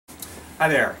Hi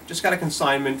there. Just got a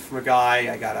consignment from a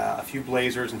guy. I got a few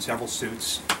blazers and several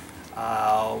suits.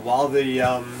 While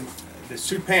the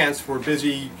suit pants were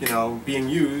busy, being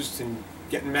used and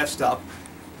getting messed up,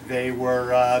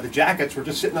 the jackets were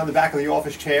just sitting on the back of the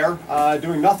office chair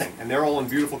doing nothing, and they're all in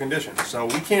beautiful condition. So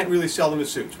we can't really sell them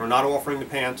as suits. We're not offering the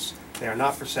pants. They are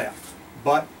not for sale.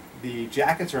 But the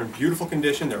jackets are in beautiful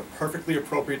condition. They're perfectly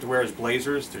appropriate to wear as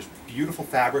blazers. There's beautiful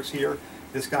fabrics here.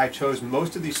 This guy chose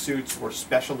most of these suits were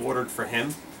special ordered for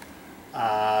him.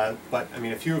 But I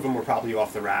mean, a few of them were probably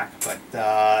off the rack,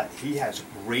 but he has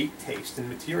great taste in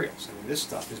materials. I mean, this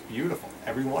stuff is beautiful,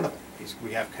 every one of them.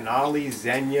 We have Canali,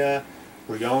 Zegna,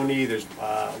 Brioni. There's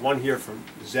one here from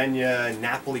Zegna,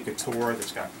 Napoli Couture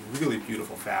that's got really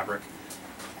beautiful fabric.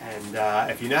 And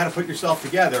if you know how to put yourself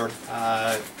together,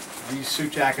 these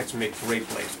suit jackets make great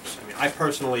blazers. I mean, I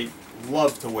personally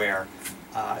love to wear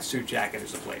a suit jacket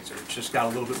as a blazer. It's just got a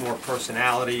little bit more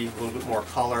personality, a little bit more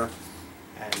color,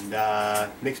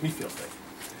 and makes me feel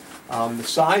good. The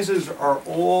sizes are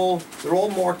they're all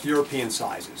marked European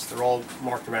sizes. They're all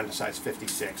marked around a size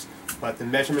 56, but the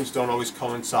measurements don't always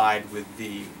coincide with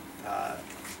the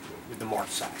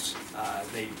marked size.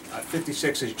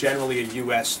 56 is generally a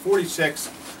US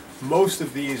 46. Most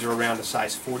of these are around a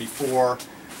size 44.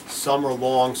 Some are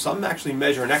long, some actually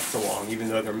measure an extra long, even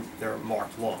though they're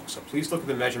marked long. So please look at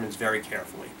the measurements very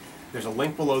carefully. There's a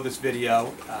link below this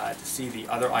video to see the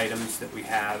other items that we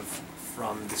have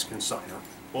from this consignor.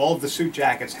 All of the suit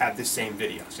jackets have this same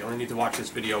video, so you only need to watch this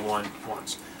video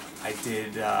once. I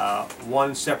did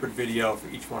one separate video for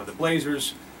each one of the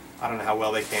blazers. I don't know how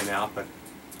well they came out, but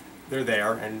they're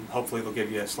there, and hopefully they'll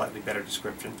give you a slightly better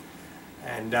description.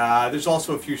 And there's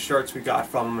also a few shirts we got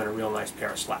from them and a real nice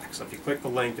pair of slacks. So if you click the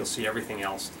link, you'll see everything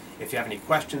else. If you have any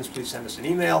questions, please send us an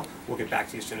email. We'll get back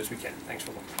to you as soon as we can. Thanks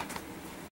for looking.